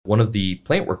one of the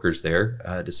plant workers there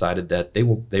decided that they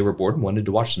were bored and wanted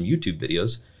to watch some YouTube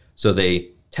videos. So they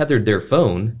tethered their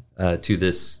phone to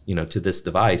this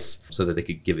device so that they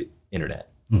could give it internet.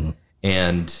 Mm-hmm.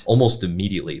 And almost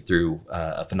immediately through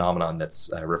a phenomenon that's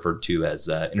referred to as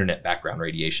internet background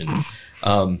radiation,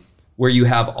 where you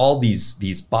have all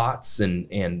these bots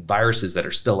and viruses that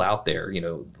are still out there,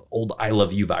 old I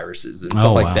love you viruses and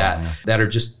stuff like that, that are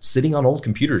just sitting on old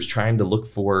computers trying to look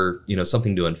for,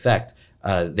 something to infect.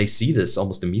 They see this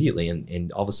almost immediately,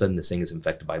 and all of a sudden this thing is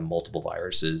infected by multiple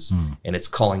viruses, and it's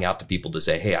calling out to people to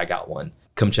say, hey, I got one.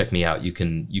 Come check me out. You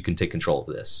can take control of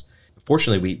this.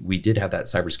 Fortunately, we did have that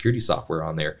cybersecurity software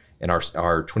on there, and our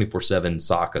 24/7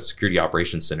 SOC, a security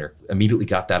operations center, immediately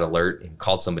got that alert and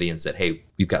called somebody and said, hey,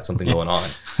 we've got something going on.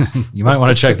 You might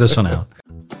want to check this one out.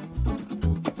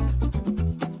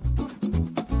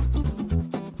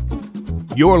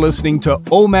 You're listening to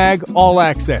OMAG All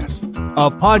Access, a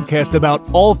podcast about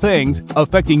all things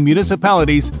affecting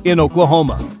municipalities in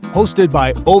Oklahoma, hosted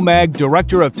by OMAG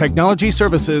Director of Technology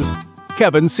Services,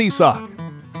 Kevin Seesock.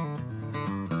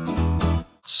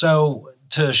 So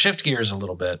to shift gears a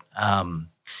little bit,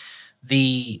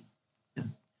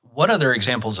 what other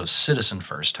examples of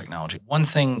citizen-first technology? One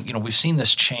thing, we've seen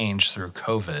this change through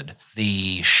COVID,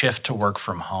 the shift to work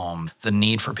from home, the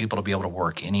need for people to be able to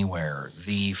work anywhere,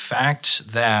 the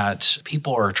fact that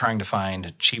people are trying to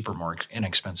find cheaper, more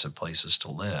inexpensive places to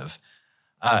live.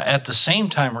 At the same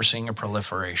time, we're seeing a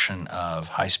proliferation of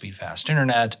high-speed, fast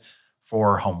internet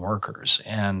for home workers.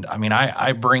 And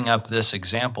I bring up this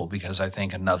example because I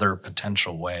think another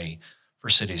potential way for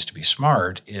cities to be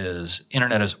smart is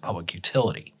internet as a public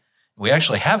utility. We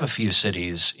actually have a few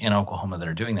cities in Oklahoma that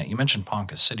are doing that. You mentioned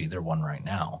Ponca City, they're one right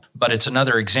now. But it's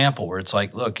another example where it's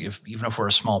like, look, even if we're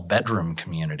a small bedroom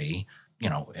community,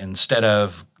 instead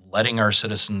of letting our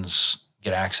citizens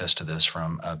get access to this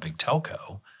from a big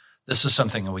telco, this is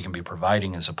something that we can be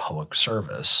providing as a public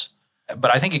service.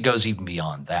 But I think it goes even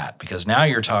beyond that, because now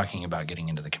you're talking about getting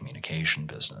into the communication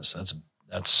business.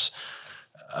 That's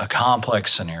a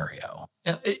complex scenario.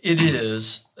 Yeah, it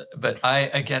is. But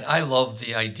I love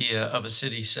the idea of a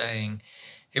city saying,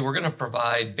 hey, we're going to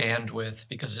provide bandwidth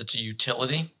because it's a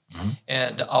utility. Mm-hmm.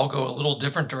 And I'll go a little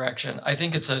different direction. I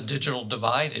think it's a digital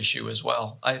divide issue as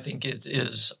well. I think it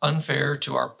is unfair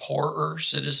to our poorer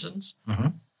citizens, mm-hmm.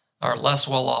 our less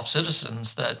well-off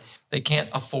citizens, that they can't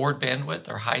afford bandwidth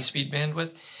or high-speed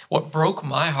bandwidth. What broke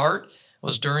my heart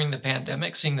was during the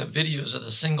pandemic, seeing the videos of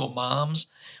the single moms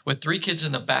with 3 kids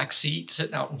in the back seat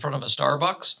sitting out in front of a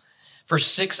Starbucks for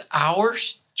 6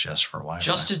 hours. Just for Wi-Fi.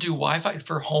 Just to do Wi-Fi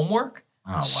for homework?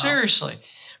 Oh, wow. Seriously,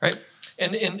 right?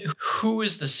 And who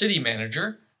is the city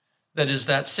manager that is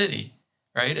that city,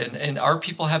 right? And are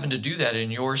people having to do that in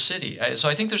your city? So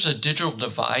I think there's a digital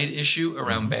divide issue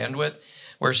around mm-hmm. bandwidth,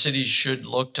 where cities should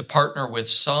look to partner with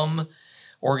some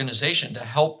organization to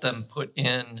help them put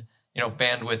in,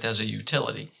 bandwidth as a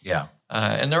utility. Yeah.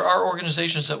 And there are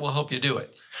organizations that will help you do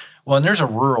it. Well, and there's a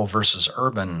rural versus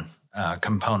urban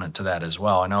component to that as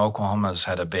well. I know Oklahoma's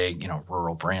had a big,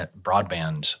 rural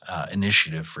broadband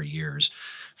initiative for years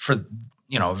for,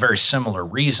 a very similar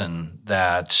reason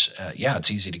that,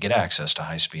 it's easy to get access to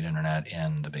high-speed internet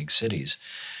in the big cities.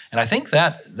 And I think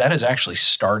that has actually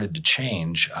started to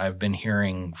change. I've been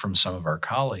hearing from some of our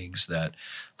colleagues that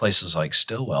places like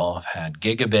Stillwell have had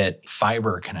gigabit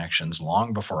fiber connections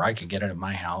long before I could get it at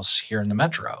my house here in the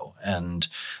metro. And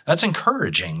that's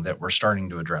encouraging that we're starting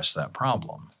to address that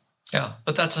problem. Yeah,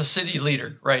 but that's a city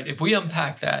leader, right? If we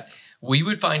unpack that, we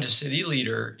would find a city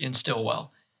leader in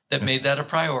Stillwell that made that a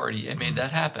priority and made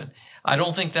that happen. I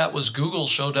don't think that was Google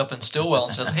showed up in Stillwell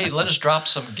and said, hey, let us drop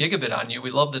some gigabit on you.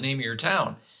 We love the name of your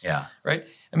town. Yeah. Right?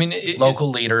 Local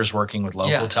leaders working with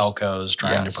local telcos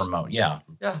trying to promote,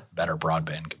 better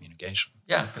broadband communication.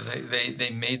 Yeah, because they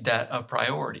made that a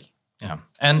priority. Yeah.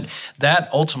 And that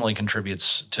ultimately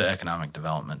contributes to economic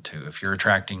development too. If you're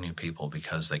attracting new people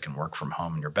because they can work from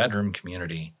home in your bedroom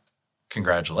community,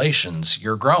 congratulations,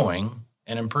 you're growing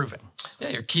and improving. Yeah,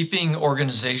 you're keeping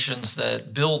organizations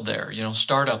that build there,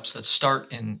 startups that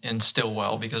start in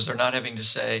Stillwell, because they're not having to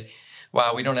say,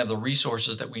 wow, we don't have the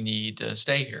resources that we need to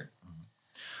stay here.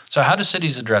 So how do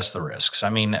cities address the risks?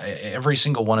 Every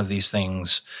single one of these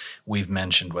things we've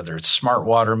mentioned, whether it's smart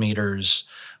water meters,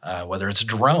 whether it's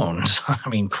drones,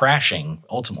 crashing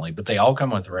ultimately, but they all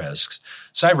come with risks.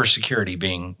 Cybersecurity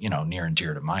being, near and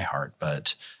dear to my heart.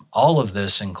 But all of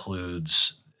this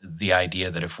includes the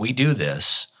idea that if we do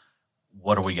this,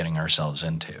 what are we getting ourselves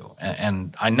into?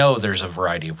 And I know there's a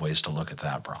variety of ways to look at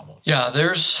that problem. Yeah,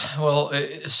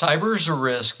 cyber is a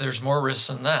risk. There's more risks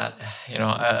than that.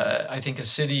 I think a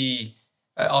city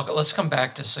let's come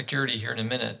back to security here in a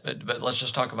minute, but let's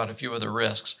just talk about a few other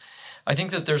risks. I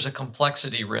think that there's a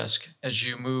complexity risk as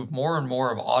you move more and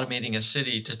more of automating a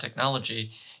city to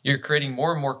technology. You're creating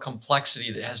more and more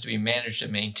complexity that has to be managed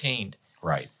and maintained.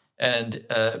 Right. And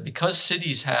because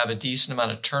cities have a decent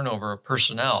amount of turnover of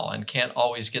personnel and can't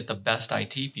always get the best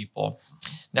IT people,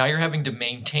 now you're having to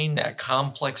maintain that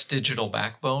complex digital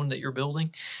backbone that you're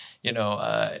building,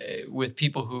 with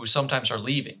people who sometimes are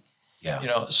leaving.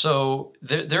 Yeah. So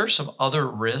there are some other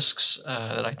risks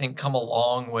that I think come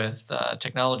along with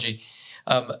technology.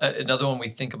 Another one we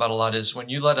think about a lot is when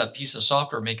you let a piece of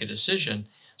software make a decision,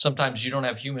 sometimes you don't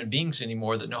have human beings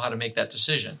anymore that know how to make that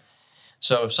decision.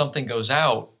 So if something goes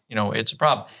out, it's a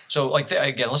problem. So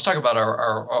again, let's talk about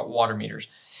our water meters.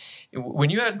 When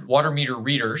you had water meter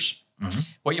readers,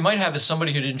 what you might have is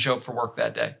somebody who didn't show up for work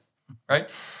that day, right?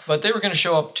 But they were going to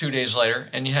show up 2 days later,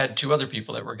 and you had 2 other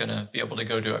people that were going to be able to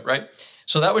go do it, right?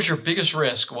 So that was your biggest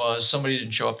risk, was somebody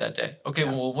didn't show up that day. Okay,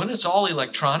 well, when it's all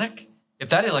electronic, if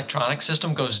that electronic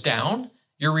system goes down,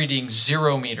 you're reading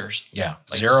 0 meters. Yeah,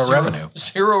 zero revenue.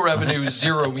 Zero revenue,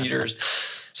 0 meters.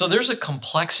 So there's a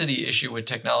complexity issue with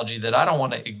technology that I don't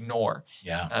want to ignore.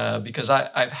 Yeah. Because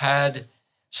I've had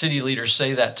city leaders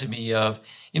say that to me of,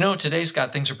 today,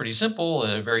 Scott, things are pretty simple,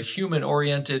 very human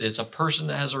oriented. It's a person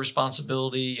that has a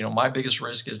responsibility. My biggest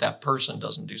risk is that person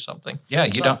doesn't do something. Yeah,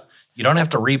 you don't have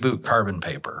to reboot carbon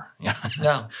paper.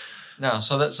 Yeah. No.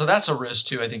 So that's a risk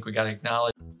too. I think we got to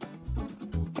acknowledge.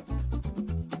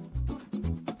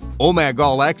 OMAG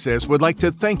All Access would like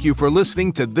to thank you for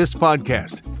listening to this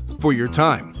podcast. For your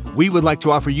time, we would like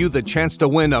to offer you the chance to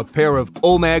win a pair of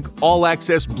OMAG All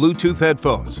Access Bluetooth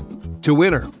headphones. To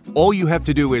enter, all you have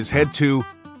to do is head to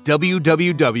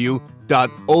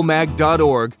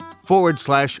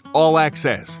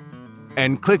www.omag.org/all-access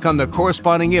and click on the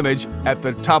corresponding image at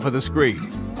the top of the screen.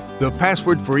 The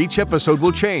password for each episode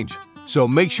will change, so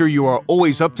make sure you are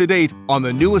always up to date on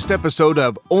the newest episode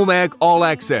of OMAG All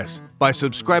Access by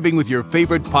subscribing with your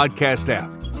favorite podcast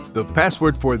app. The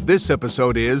password for this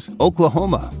episode is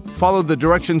Oklahoma. Follow the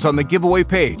directions on the giveaway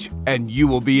page, and you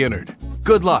will be entered.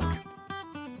 Good luck.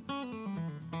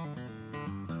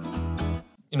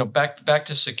 Back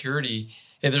to security.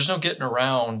 Hey, there's no getting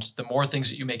around. The more things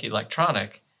that you make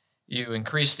electronic, you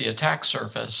increase the attack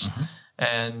surface,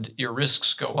 and your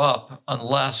risks go up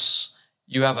unless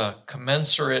you have a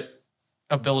commensurate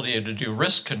ability to do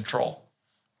risk control.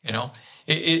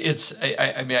 It's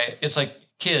like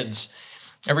kids.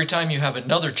 Every time you have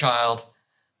another child,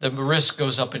 the risk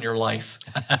goes up in your life,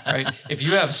 right? If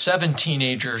you have 7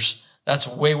 teenagers, that's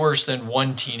way worse than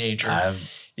 1 teenager.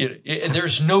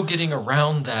 There's no getting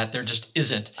around that. There just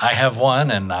isn't. I have one,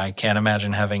 and I can't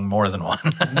imagine having more than one.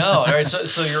 No, right?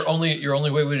 So your only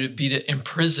way would be to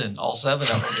imprison all 7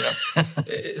 of them.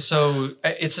 So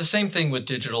it's the same thing with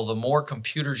digital. The more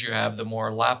computers you have, the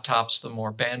more laptops, the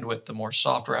more bandwidth, the more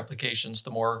software applications, the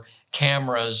more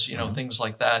cameras, things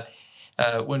like that.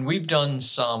 When we've done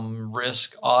some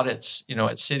risk audits,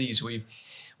 at cities,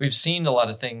 we've seen a lot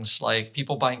of things like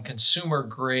people buying consumer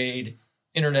grade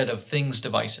Internet of Things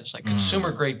devices, like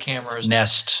consumer grade cameras,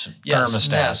 Nest thermostats,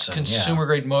 Nest, consumer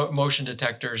grade motion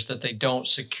detectors that they don't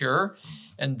secure,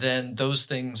 and then those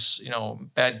things,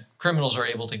 bad criminals are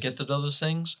able to get to those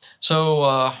things. So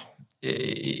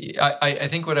I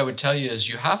think what I would tell you is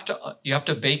you have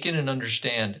to bake in and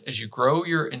understand as you grow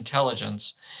your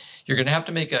intelligence, you're going to have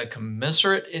to make a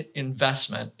commensurate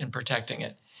investment in protecting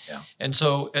it. Yeah. And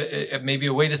so maybe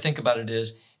a way to think about it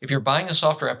is, if you're buying a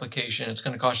software application, it's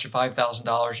going to cost you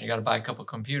 $5,000 and you got to buy a couple of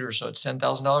computers, so it's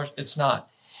 $10,000. It's not.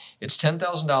 It's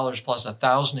 $10,000 plus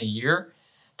 $1,000 a year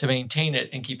to maintain it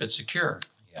and keep it secure.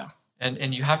 Yeah.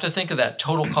 And you have to think of that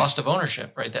total cost of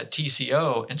ownership, right? That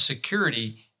TCO, and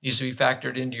security needs to be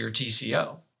factored into your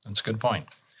TCO. That's a good point.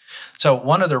 So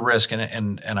one other risk,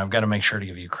 and I've got to make sure to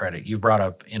give you credit, you brought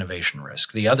up innovation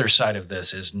risk. The other side of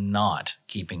this is not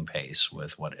keeping pace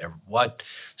with what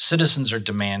citizens are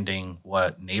demanding,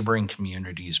 what neighboring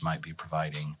communities might be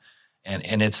providing.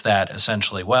 And it's that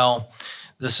essentially, well,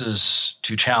 this is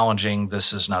too challenging.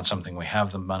 This is not something we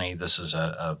have the money. This is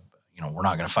we're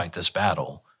not going to fight this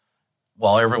battle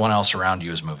while everyone else around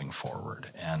you is moving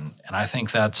forward. And I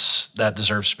think that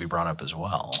deserves to be brought up as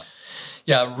well.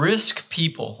 Yeah, risk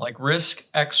people, like risk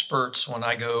experts, when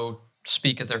I go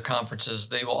speak at their conferences,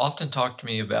 they will often talk to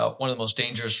me about one of the most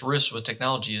dangerous risks with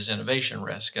technology is innovation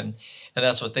risk. And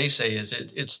that's what they say is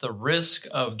it's the risk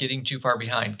of getting too far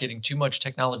behind, getting too much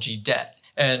technology debt.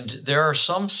 And there are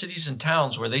some cities and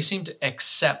towns where they seem to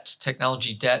accept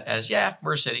technology debt as, yeah,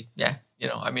 we're a city. Yeah,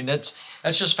 I mean, that's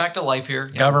just fact of life here.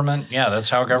 Government, that's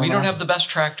how government. We don't have the best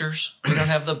tractors. We don't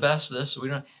have the best this. We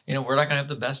don't. We're not going to have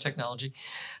the best technology.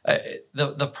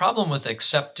 The problem with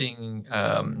accepting,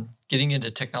 getting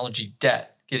into technology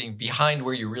debt, getting behind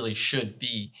where you really should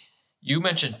be. You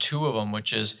mentioned two of them,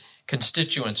 which is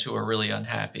constituents who are really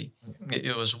unhappy.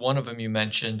 It was one of them you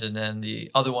mentioned, and then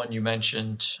the other one you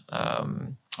mentioned.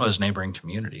 Was neighboring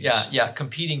communities. Yeah,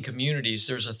 competing communities.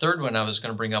 There's a third one I was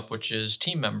going to bring up, which is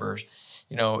team members.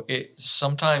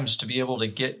 Sometimes to be able to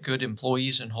get good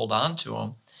employees and hold on to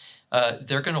them,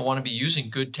 they're going to want to be using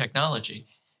good technology.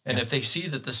 And if they see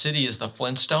that the city is the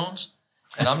Flintstones,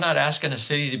 and I'm not asking a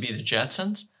city to be the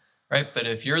Jetsons, right? But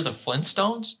if you're the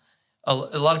Flintstones, a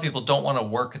lot of people don't want to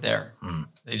work there.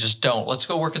 They just don't. Let's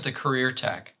go work at the career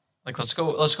tech. Like, let's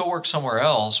go work somewhere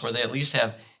else where they at least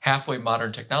have halfway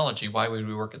modern technology. Why would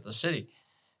we work at the city?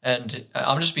 And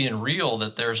I'm just being real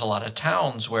that there's a lot of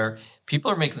towns where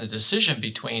people are making the decision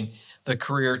between the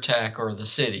career tech or the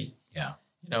city. Yeah.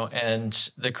 And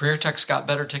the career tech's got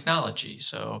better technology.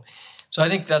 So I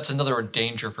think that's another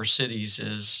danger for cities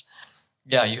is,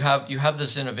 you have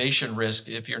this innovation risk.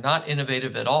 If you're not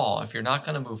innovative at all, if you're not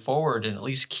going to move forward and at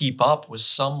least keep up with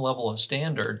some level of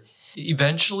standard,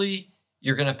 eventually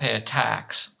you're going to pay a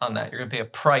tax on that. You're going to pay a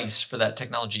price for that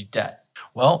technology debt.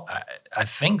 Well, I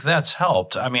think that's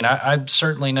helped. I mean, I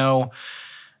certainly know,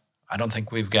 I don't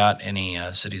think we've got any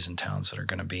cities and towns that are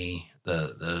going to be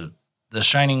the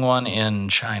shining one in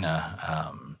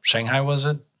China. Shanghai, was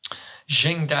it?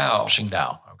 Qingdao. Okay.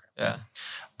 Yeah.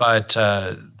 But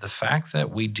the fact that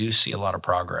we do see a lot of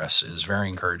progress is very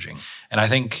encouraging. And I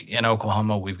think in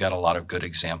Oklahoma, we've got a lot of good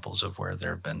examples of where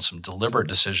there have been some deliberate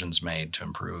decisions made to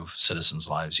improve citizens'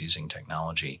 lives using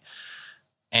technology.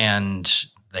 And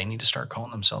they need to start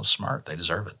calling themselves smart. They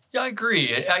deserve it. Yeah, I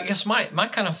agree. I guess my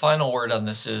kind of final word on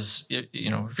this is,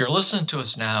 if you're listening to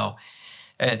us now,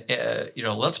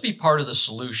 let's be part of the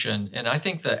solution. And I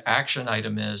think the action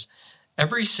item is,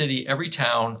 every city, every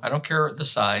town, I don't care the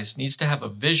size, needs to have a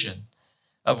vision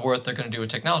of what they're going to do with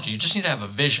technology. You just need to have a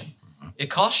vision. It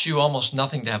costs you almost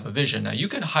nothing to have a vision. Now, you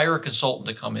can hire a consultant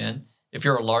to come in if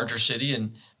you're a larger city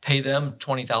and pay them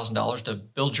 $20,000 to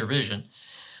build your vision.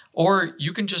 Or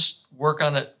you can just work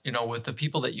on it, with the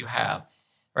people that you have,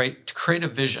 right, to create a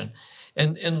vision.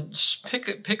 And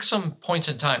pick some points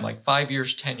in time, like 5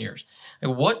 years, 10 years.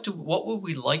 And what would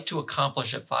we like to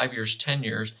accomplish at 5 years, 10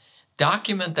 years?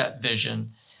 Document that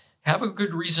vision, have a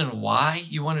good reason why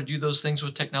you want to do those things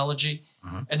with technology,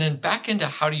 and then back into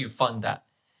how do you fund that.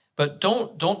 But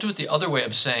don't do it the other way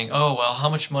of saying, oh, well, how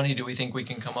much money do we think we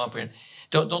can come up with?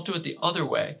 Don't do it the other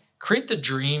way. Create the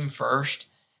dream first,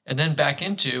 and then back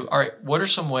into, all right, what are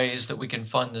some ways that we can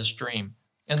fund this dream?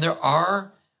 And there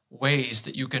are ways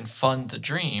that you can fund the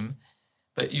dream,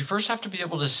 but you first have to be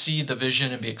able to see the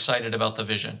vision and be excited about the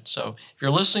vision. So if you're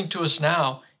listening to us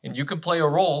now and you can play a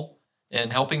role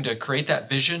in helping to create that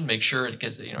vision, make sure it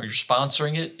gets, you're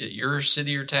sponsoring it at your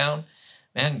city or town,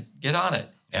 man, get on it.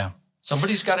 Yeah.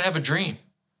 Somebody's got to have a dream.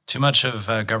 Too much of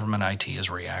government IT is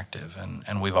reactive,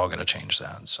 and we've all got to change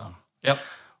that. So, yep.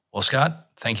 Well, Scott,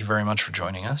 thank you very much for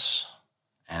joining us.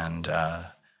 And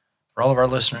for all of our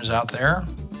listeners out there,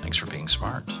 thanks for being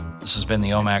smart. This has been the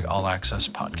OMAG All Access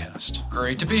Podcast.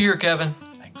 Great to be here, Kevin.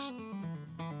 Thanks.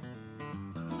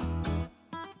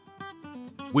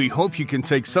 We hope you can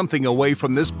take something away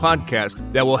from this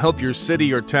podcast that will help your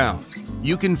city or town.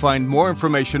 You can find more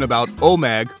information about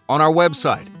OMAG on our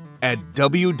website at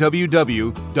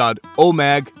www.omag.org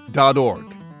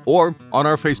or on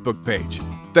our Facebook page.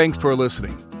 Thanks for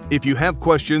listening. If you have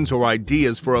questions or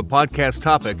ideas for a podcast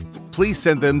topic, please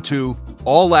send them to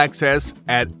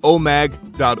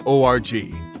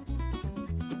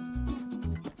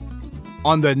allaccess@omag.org.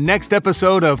 On the next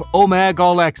episode of OMAG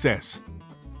All Access.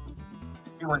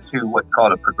 We went to what's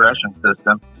called a progression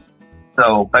system.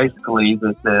 So basically,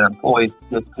 the employees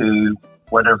get to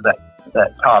whatever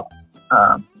that top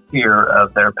tier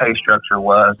of their pay structure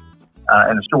was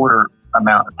in a shorter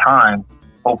amount of time,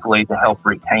 hopefully to help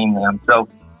retain them. So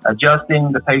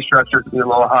adjusting the pay structure to be a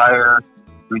little higher,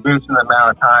 reducing the amount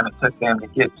of time it took them to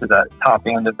get to the top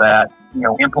end of that,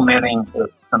 implementing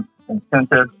some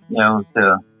incentives,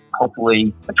 to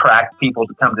hopefully attract people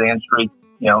to come to the industry.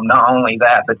 Not only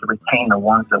that, but to retain the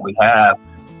ones that we have.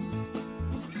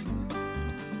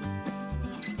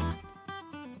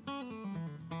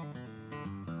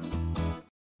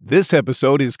 This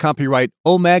episode is copyright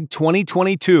OMAG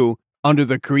 2022 under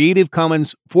the Creative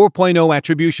Commons 4.0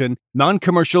 Attribution,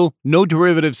 Non-Commercial, No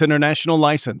Derivatives International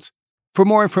License. For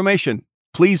more information,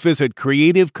 please visit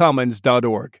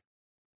creativecommons.org.